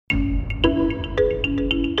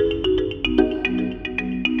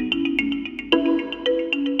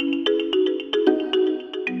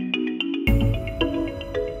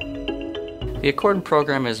The Accordant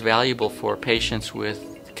program is valuable for patients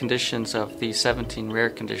with conditions of these 17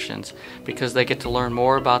 rare conditions because they get to learn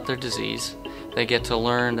more about their disease. They get to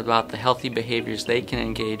learn about the healthy behaviors they can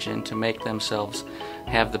engage in to make themselves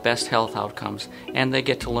have the best health outcomes, and they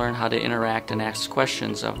get to learn how to interact and ask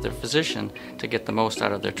questions of their physician to get the most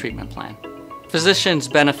out of their treatment plan. Physicians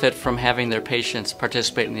benefit from having their patients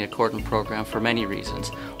participate in the Accordant program for many reasons.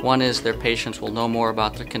 One is their patients will know more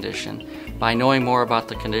about their condition. By knowing more about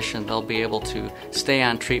the condition, they'll be able to stay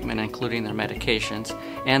on treatment, including their medications,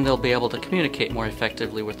 and they'll be able to communicate more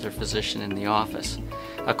effectively with their physician in the office.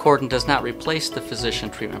 Accordant does not replace the physician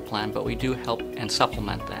treatment plan, but we do help and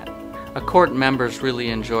supplement that. Accordant members really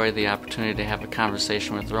enjoy the opportunity to have a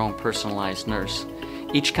conversation with their own personalized nurse.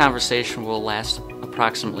 Each conversation will last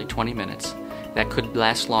approximately 20 minutes. That could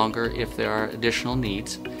last longer if there are additional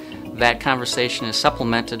needs. That conversation is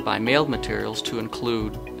supplemented by mailed materials to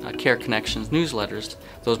include Care Connections newsletters.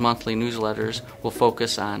 Those monthly newsletters will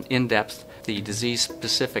focus on in-depth the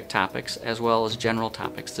disease-specific topics as well as general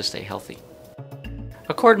topics to stay healthy.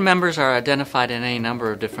 Accordant members are identified in any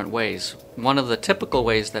number of different ways. One of the typical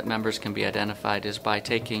ways that members can be identified is by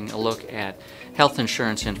taking a look at health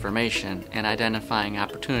insurance information and identifying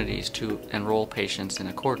opportunities to enroll patients in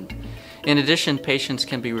Accordant. In addition, patients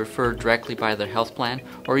can be referred directly by their health plan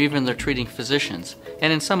or even their treating physicians,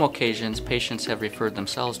 and in some occasions, patients have referred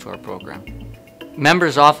themselves to our program.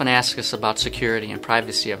 Members often ask us about security and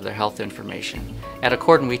privacy of their health information. At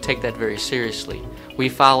Accordant, we take that very seriously. We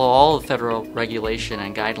follow all the federal regulation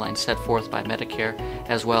and guidelines set forth by Medicare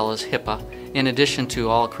as well as HIPAA, in addition to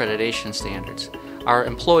all accreditation standards. Our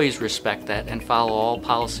employees respect that and follow all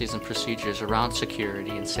policies and procedures around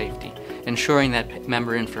security and safety, ensuring that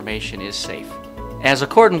member information is safe. As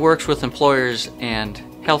Accordant works with employers and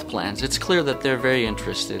health plans, it's clear that they're very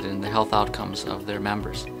interested in the health outcomes of their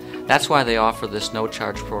members. That's why they offer this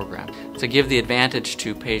no-charge program, to give the advantage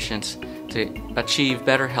to patients to achieve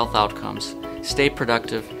better health outcomes, stay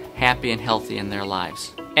productive, happy, and healthy in their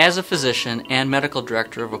lives. As a physician and medical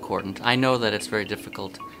director of Accordant, I know that it's very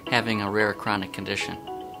difficult having a rare chronic condition.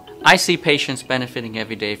 I see patients benefiting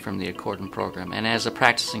every day from the Accordant program, and as a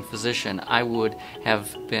practicing physician, I would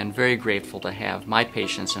have been very grateful to have my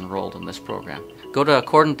patients enrolled in this program. Go to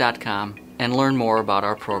accordant.com and learn more about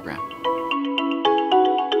our program.